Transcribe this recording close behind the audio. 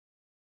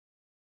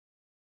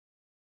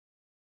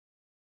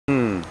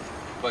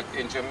But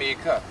in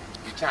Jamaica,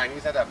 the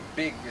Chinese had a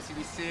big, you see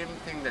the same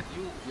thing that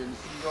you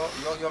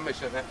see your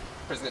missioner,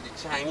 President,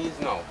 the Chinese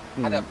now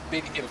had a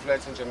big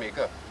influence in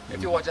Jamaica.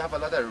 If you watch, you have a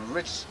lot of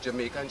rich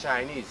Jamaican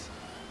Chinese.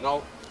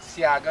 Now,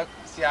 Siaga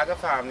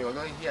family,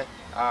 although he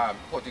had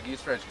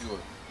Portuguese, French, Creole,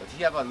 but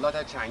he have a lot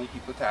of Chinese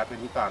people tapping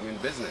his family in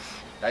business.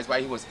 That's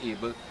why he was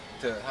able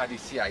to have the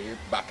CIA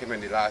back him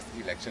in the last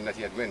election that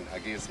he had won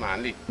against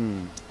Manley.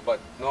 But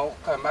now,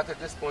 coming back at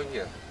this point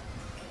here,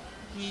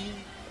 he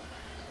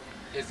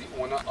is the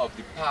owner of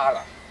the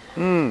parlor.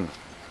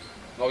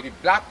 Now, the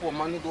black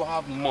woman who don't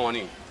have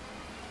money,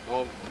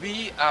 now,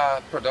 we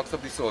are products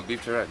of the salt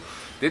beef children.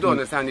 They don't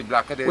understand the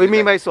black. What do you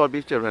mean by salt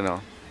beef children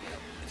now?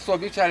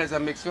 Salt beef children is a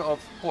mixture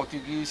of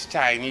Portuguese,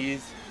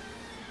 Chinese,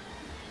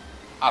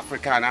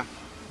 Africana.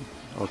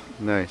 Oh,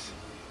 nice.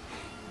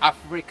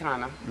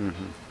 Africana.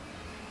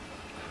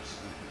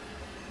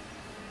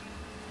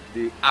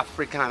 The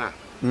Africana.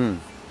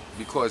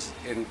 Because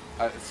in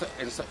a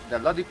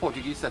lot of the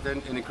Portuguese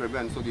settled in the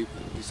Caribbean, so the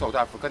South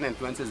African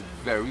influence is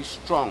very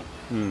strong.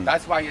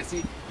 That's why you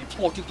see the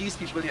Portuguese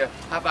people here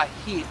have a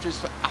hatred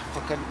for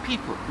African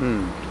people.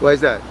 Why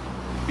is that?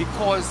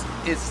 Because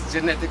it's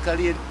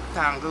genetically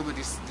entangled with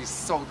the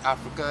South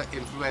Africa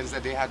influence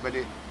that they had,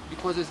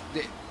 because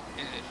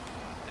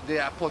they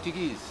are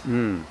Portuguese.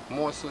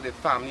 More so the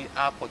family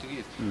are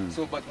Portuguese.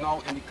 So, but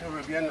now in the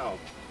Caribbean now,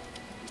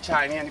 the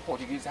Chinese and the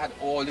Portuguese had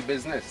all the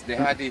business.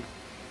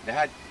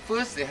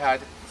 First they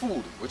had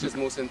food, which is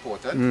most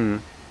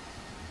important.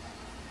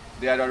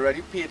 They had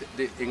already paid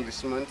the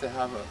Englishmen to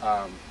have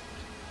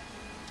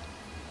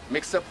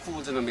mix-up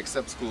foods in a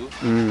mix-up school.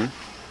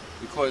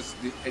 Because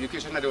the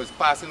education that they was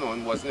passing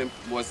on wasn't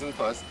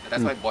first.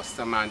 That's why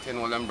Bustamante and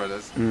all them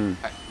brothers and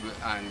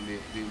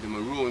the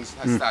Maroons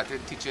had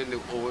started teaching their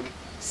own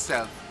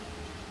self.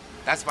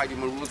 That's why the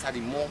Maroons had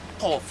the more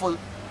powerful.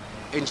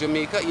 In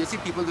Jamaica, you see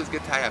people just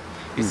get tired.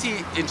 You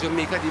see in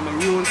Jamaica the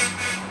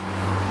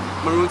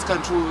Maroons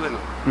control, you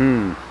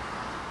know,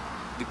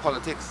 the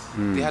politics.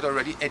 They had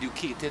already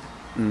educated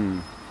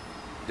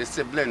the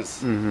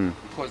siblings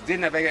because they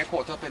never get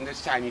caught up in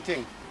this Chinese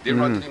thing. They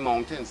run to the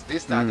mountains. They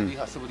started the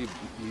hustle with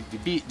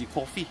the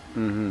coffee.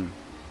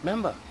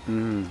 Remember?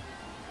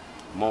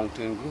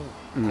 Mountain Grow,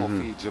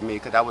 coffee,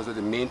 Jamaica, that was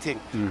the main thing.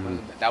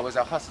 That was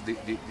a hustle.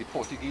 The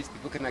Portuguese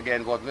people couldn't get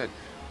involved with.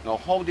 Now,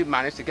 how they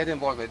managed to get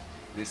involved with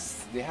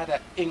this, they had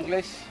an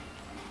English,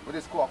 what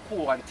is called a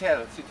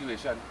co-and-tell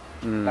situation,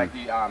 like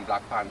the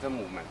Black Panther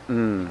movement.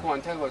 The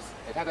co-and-tell it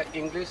had an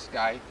English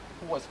guy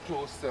who was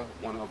close to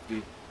one of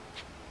the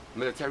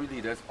military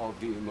leaders of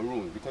the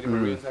Maroons, because the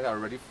Maroons had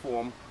already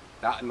formed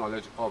that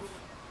knowledge of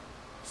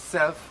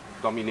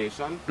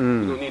self-domination.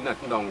 You don't need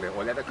nothing down there.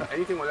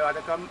 Anything all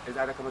you come is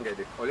either come and get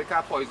it. All you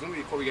can't poison you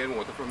because we get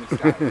water from the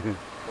sky.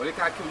 All you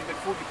can't kill you with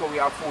food because we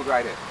have food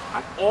right there.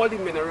 And all the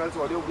minerals,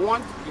 all you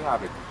want, we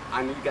have it.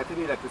 And you get the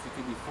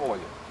electricity before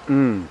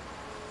you.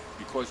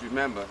 Because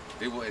remember,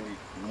 they were in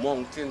the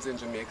mountains in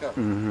Jamaica.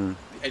 The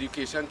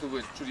education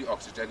was through the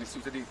oxygen.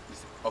 The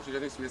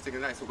oxygen is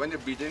taken nice. So when they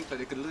breathe in,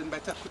 they can learn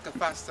better, quicker,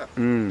 faster.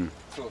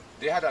 So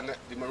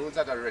the Maroons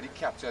had already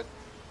captured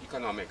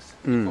economics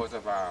because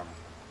of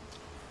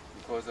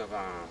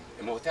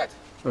Imhotep.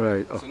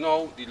 Right. So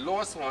now the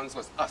lowest ones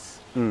was us.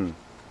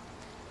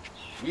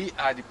 We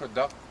are the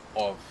product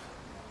of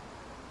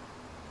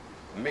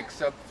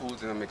mix-up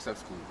foods in a mix-up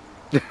school.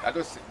 That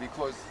was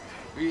because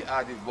we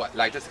are the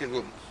lighter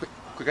skin,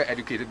 quicker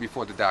educated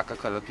before the darker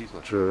colored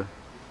people. True.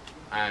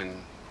 And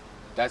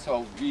that's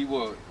how we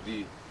was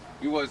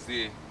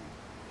the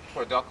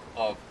product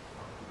of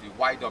the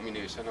white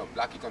domination of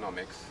black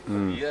economics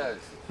for years.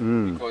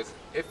 Because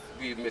if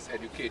we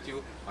miseducate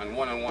you and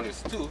one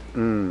is two,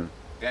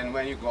 then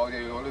when you go out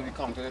there, you only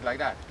come to it like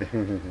that.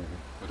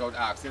 Without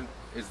asking,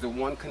 is the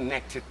one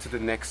connected to the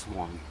next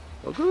one?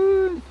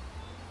 Okay.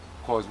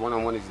 Because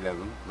one is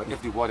 11, but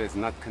if the water is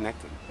not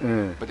connected,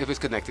 but if it's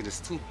connected, it's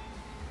 2. Okay.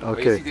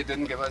 But you see, they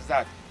didn't give us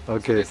that.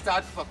 Okay. So they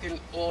start fucking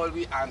all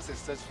we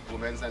ancestors,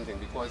 women and things,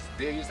 because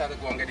they used to have to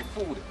go and get the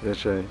food.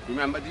 That's right.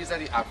 Remember, these are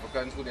the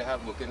Africans who they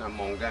have working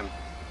among them.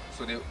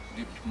 So the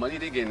money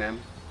they gain them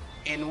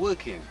in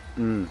working,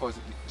 because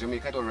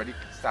Jamaica had already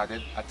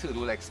started a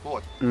turtle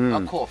export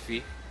of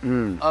coffee,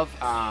 of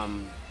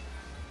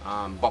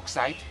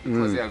bauxite,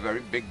 because they are very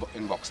big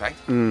in bauxite,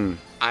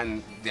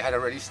 and they had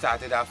already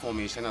started our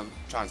formation of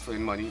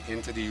transferring money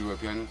into the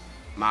European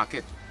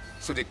market,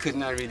 so they could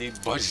not really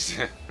budge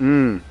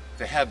to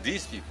help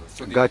these people.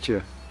 So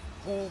gotcha.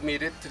 Who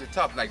made it to the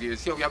top? Like you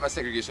see, we have a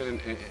segregation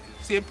in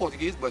same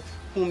Portuguese, but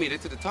who made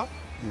it to the top?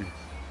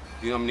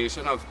 The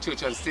denomination of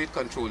church and state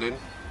controlling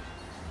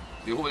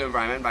the whole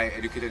environment by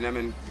educating them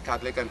in the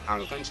Catholic and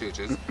Anglican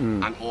churches,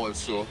 and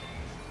also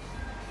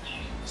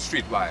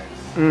streetwise,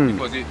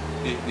 because the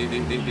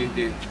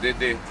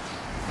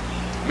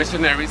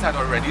missionaries had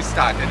already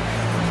started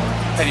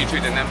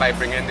penetrating them by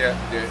bringing their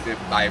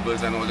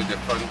Bibles and all the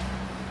different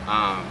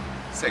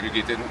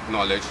segregated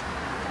knowledge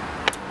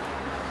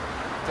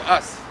to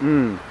us.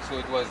 So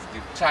it was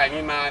the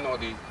Chinese man or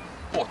the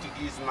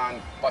Portuguese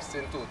man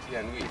busting 30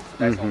 and ways. So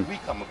that's how we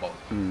come about.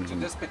 So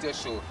this picture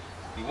shows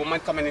The woman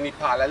coming in the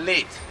parlor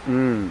late.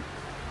 Mm.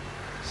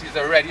 She's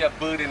already a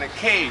bird in a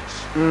cage.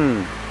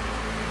 Mm.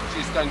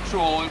 She's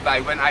controlled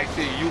by when I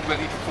say you will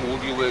eat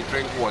food, you will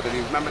drink water.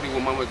 You remember the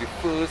woman was the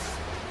first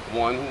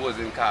one who was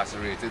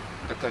incarcerated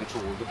to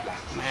control the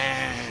black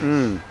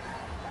man.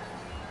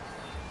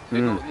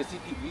 Mm. You see,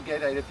 we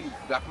get that the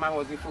black man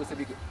was the first to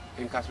be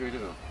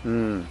incarcerated. No?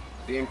 Mm.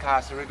 They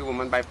incarcerated the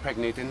woman by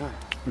pregnating her.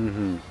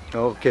 Mm-hmm.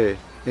 Okay.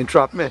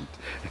 Entrapment.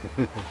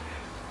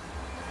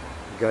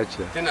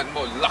 Gotcha. They're not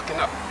about locking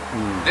up.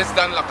 This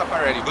done lock up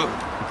already, good.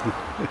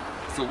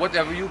 So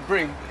whatever you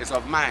bring is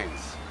of mine.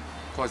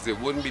 Because they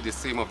wouldn't be the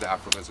same of the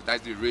Africans. So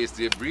that's the race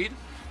they breed.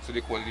 So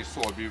they call it the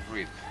soul beef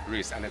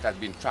race. And it had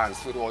been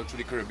transferred all through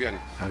the Caribbean.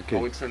 Okay.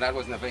 But Trinidad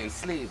was never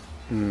enslaved.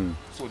 Mm.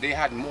 So they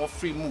had more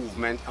free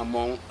movement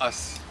among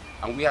us.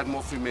 And we had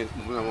more free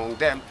movement among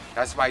them.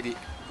 That's why the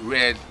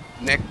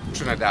redneck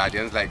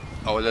Trinidadians, like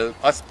our little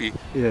USP,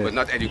 but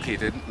not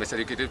educated,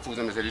 miseducated fools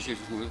and miseducated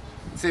fools,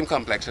 same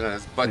complexion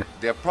as us. But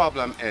their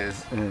problem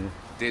is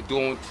they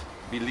don't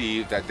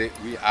believe that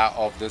we are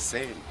of the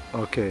same.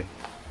 Okay.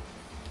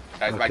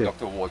 That's why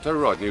Dr. Walter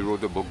Rodney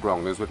wrote the book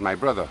Groundings with my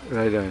brother.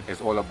 Right, right.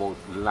 It's all about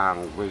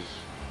language,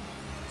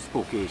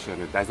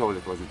 spocation. That's all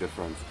it was, the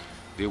difference.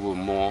 They were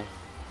more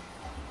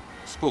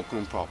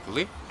spoken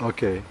properly.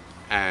 Okay.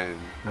 And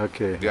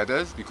okay. The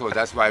others, because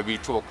that's why we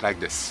talk like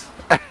this.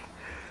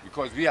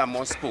 Because we are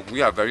more spoken,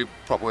 we are very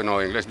proper in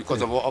our English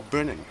because of our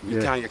upbringing.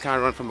 You can't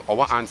run from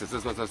our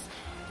ancestors.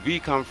 We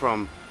come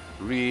from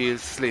real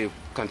slave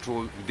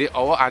control.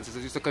 Our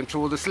ancestors used to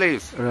control the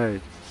slaves.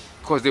 Right.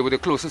 Because they were the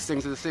closest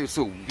things to the slaves.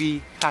 So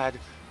we had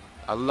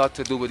a lot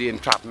to do with the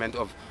entrapment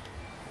of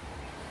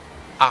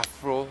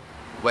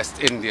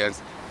Afro-West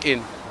Indians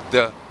in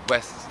the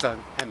Western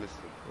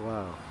Hemisphere.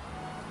 Wow.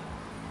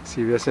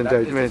 Serious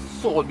indictment.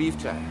 Soul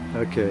beef child.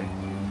 Okay.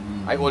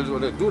 I always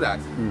wanted to do that,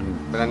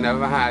 but I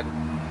never had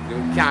the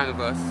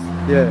canvas.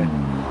 Yeah.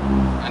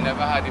 I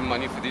never had the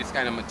money for these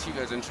kind of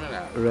materials in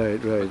Trinidad.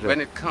 Right, right. But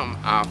when it come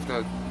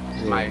after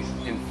my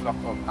influx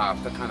of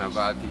after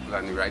Carnival people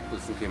and the right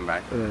person came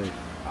back,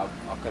 I'll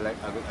collect.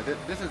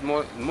 This is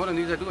more than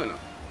these are doing now.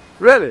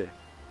 Really?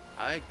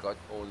 I got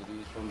all of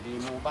these from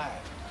being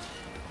mobile.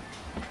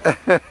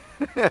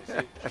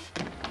 See,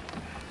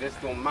 this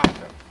don't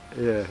matter.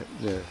 Yeah,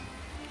 yeah.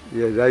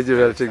 Yeah, that's the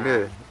real thing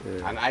there.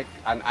 Yeah. And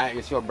I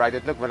it's your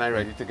bright look when I'm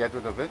ready to get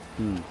rid of it.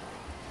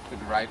 To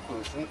the right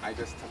person, I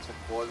just touch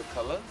up all the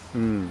colors.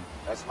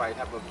 That's why it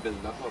have a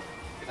build up of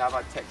it have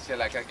a texture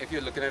like if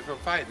you're looking at it from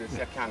far, it's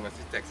a canvas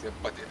texture,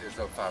 but it is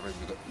a fabric.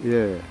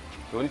 Yeah.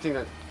 The only thing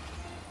that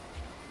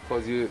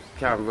because your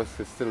canvas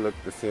will still look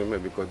the same way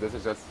because this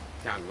is just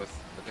canvas.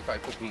 But if I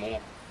put more,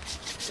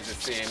 it's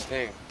the same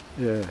thing.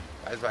 Yeah.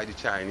 That's why the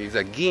Chinese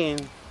again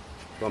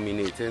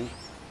dominating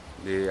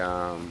the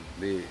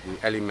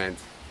element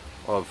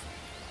of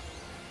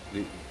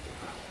the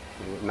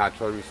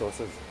natural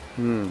resources.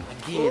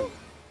 Again,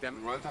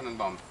 them Royal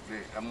Tenenbaums,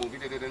 a movie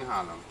they did in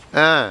Harlem,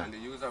 and they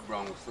used a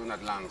brownstone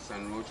at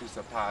Langston Road used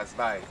to pass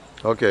by.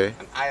 Okay.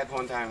 And I at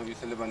one time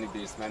used to live on the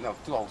basement of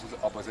two houses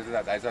opposite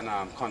that. That's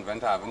on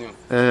Convent Avenue.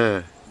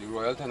 The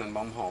Royal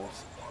Tenenbaum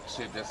house,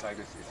 shaped just like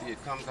this. You see,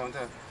 it comes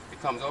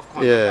off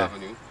Convent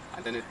Avenue,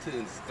 and then it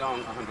turns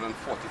down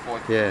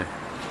 144th. Yeah.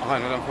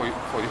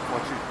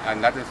 144th Street,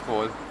 and that is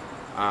called.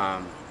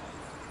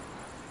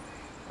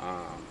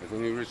 It's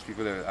only rich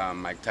people.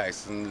 Mike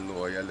Tyson,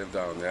 lawyer, live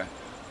down there.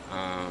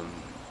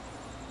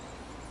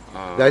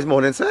 That's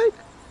Morningside?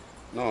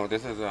 No,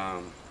 this is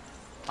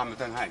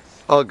Hamilton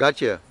Heights. Oh,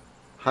 gotcha.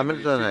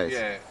 Hamilton Heights.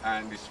 Yeah,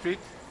 and the street.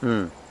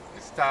 It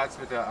starts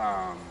with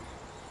a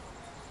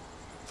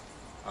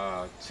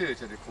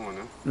church at the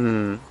corner.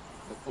 The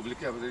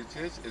public of the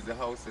church is the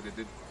house that they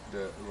did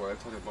the Royal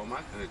Tenenbaum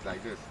at, and it's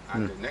like this.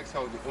 And the next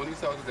house, the only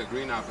house is the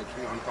Green Apple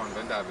Tree on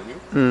Convent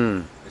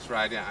Avenue. It's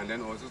right there. And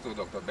then also to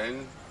Dr.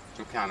 Ben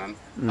Buchanan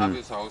have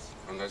his house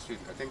on the street.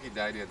 I think he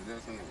died the other day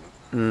or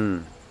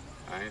something.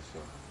 Right, so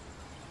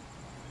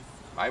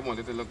I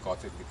wanted to look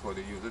Gothic before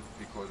they used it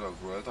because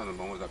of Royal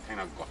Tenenbaum was a kind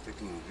of Gothic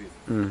movie.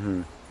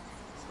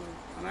 So,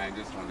 and I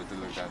just wanted to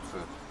look at so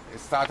it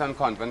starts on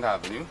Convent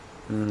Avenue,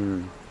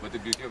 but the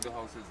beauty of the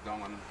house is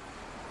down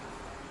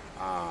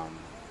on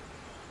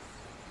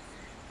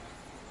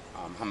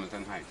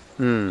Hamilton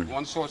Heights.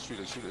 One short street,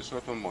 a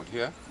short from out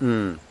here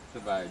to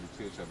by the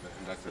church of it,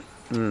 and that's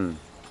it.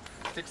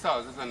 6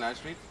 houses on that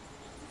street,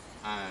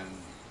 and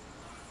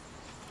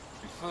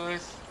the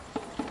first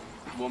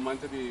woman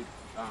to be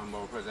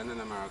our president in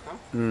America,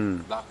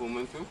 black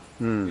woman too,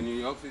 in New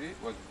York City,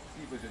 was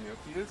Virginia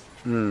Fields,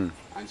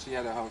 and she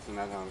had a house in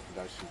that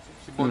street.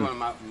 She bought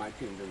one of my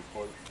kingdoms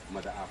called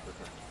Mother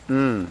Africa.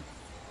 And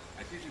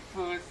she's the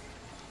first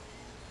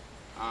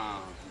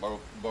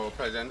borough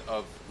president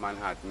of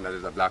Manhattan that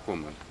is a black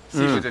woman.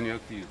 Virginia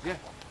Fields, yeah.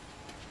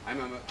 I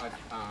remember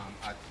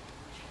at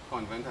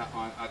Convent,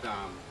 at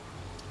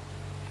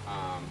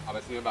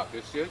Abyssinia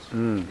Baptist Church,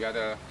 we had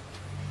a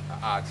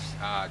art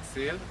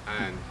sale,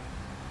 and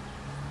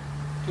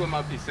two of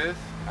my pieces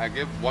I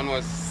gave. One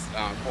was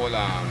called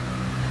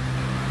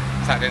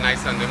Saturday Night,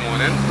 Sunday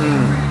Morning,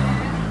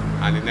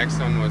 And the next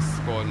one was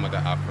called Mother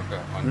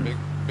Africa on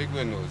big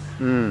windows,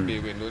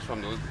 big windows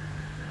from those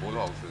old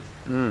houses.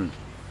 And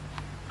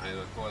it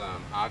was called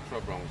Arthur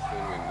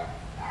Brownstone window.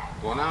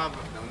 Don't have a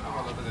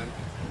lot of them,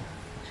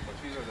 but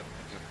she was a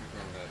picture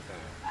from that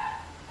time.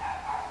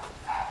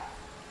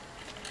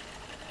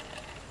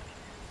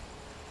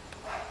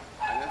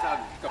 I just had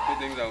a couple of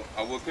things. I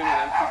working with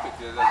them 2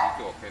 pictures as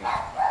we talking.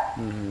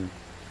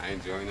 I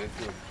enjoying it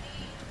too.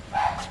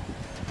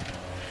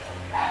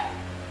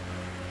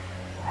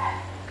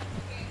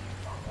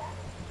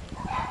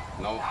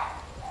 Now,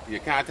 you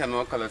can't tell me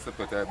what colors to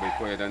put it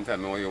before you don't tell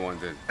me what you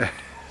wanted.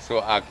 So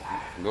I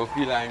don't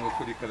feel like I'm going to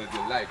put the colors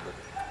you like. But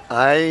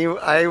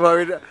I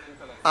worried.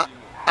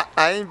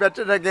 I ain't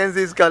betting against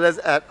these colors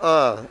at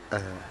all.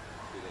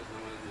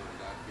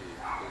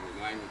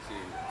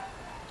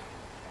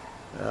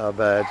 Oh,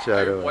 bad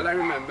shadow. All I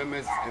remember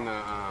is in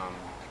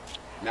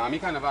Miami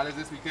Carnival is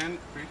this weekend.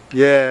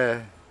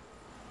 Yeah.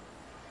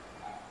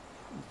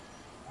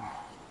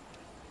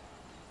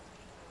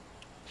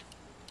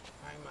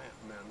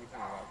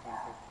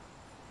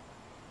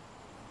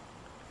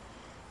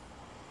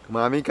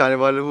 Miami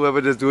Carnival,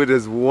 whoever just do it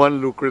is one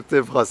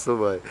lucrative hustle,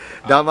 boy.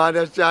 That man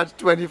has charged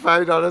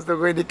 $25 to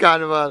go in the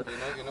carnival.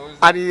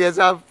 And he has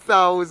have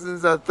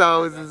thousands and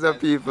thousands of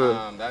people.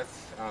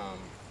 That's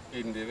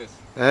Aiden Davis.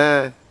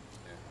 Yeah.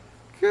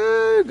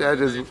 Good. That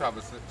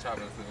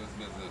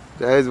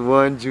is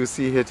one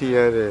juicy hit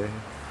here. There.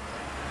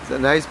 It's a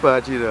nice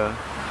party though.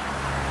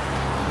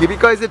 Yeah,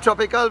 because it's a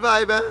tropical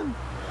vibe,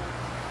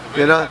 eh?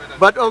 You know.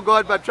 But oh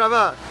God, but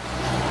Trevor,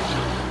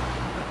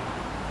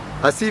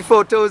 I see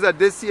photos at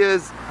this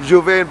year's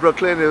Juve in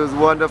Brooklyn. It was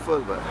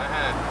wonderful, man.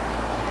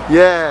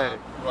 Yeah.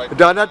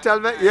 Donna tell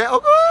me, yeah, oh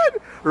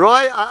good.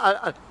 Roy,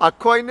 I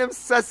coined him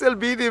Cecil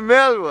B.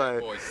 DeMille,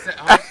 boy.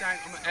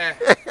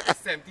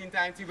 17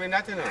 times he win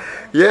that, you know.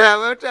 Yeah, I'm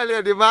going to tell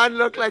you, the man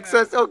looked like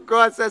Cecil, oh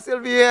God, Cecil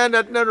B. and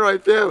that not Roy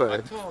Fair,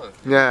 boy.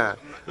 Yeah.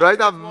 Right,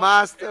 a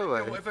master,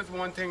 boy. If it's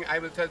one thing I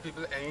will tell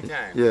people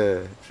anytime.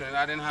 Yeah.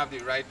 Trinidad didn't have the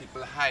right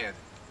people hired.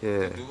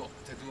 Yeah. To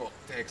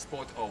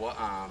export our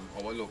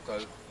local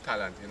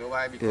talent. You know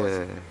why?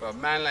 Because for a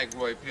man like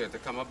Roy Pierre to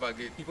come up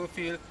again, people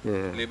feel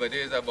Labor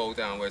Day is about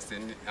West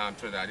Indian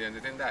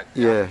Trinidadians and that.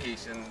 Yeah.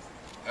 Haitians,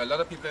 a lot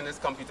of people in this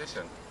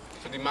competition.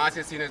 So the mass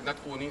scene is not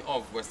only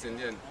of West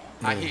Indian,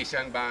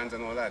 Haitian bands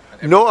and all that.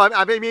 And no,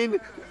 I mean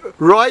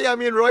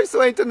Roy's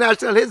so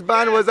international. His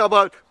band was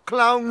about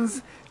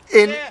clowns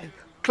in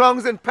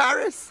Clowns in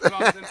Paris.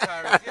 Clowns in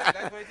Paris, yeah,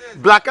 that's what it is.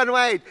 Black and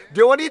white.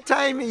 The only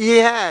time he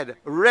had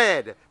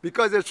red,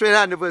 because it's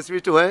Trinidad anniversary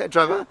too,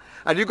 Trevor?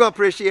 And you're going to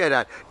appreciate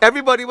that.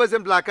 Everybody was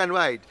in black and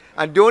white.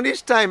 And the only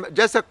time,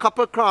 just a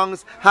couple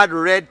clowns had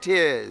red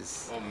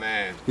tears. Oh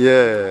man.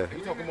 Yeah.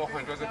 You're talking about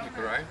hundreds of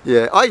people, right?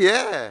 Yeah. Oh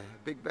yeah.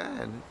 Big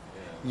band.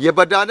 Yeah,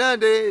 but Donna,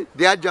 they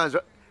had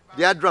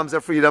drums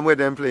of freedom with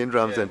them playing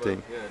drums and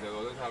things. Yeah, they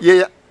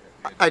always have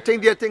I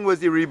think their thing was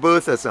the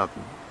rebirth or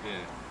something.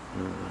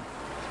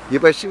 Yeah,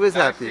 but she was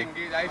happy.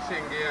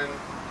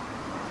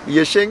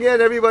 Yeah, Shingy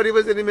and everybody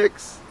was in the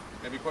mix.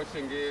 Yeah, because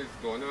Shingy is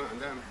Donna and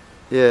them.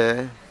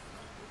 Yeah.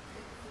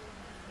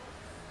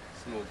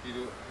 Smokey,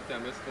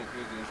 Smokey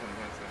was doing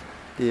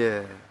something.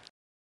 Yeah.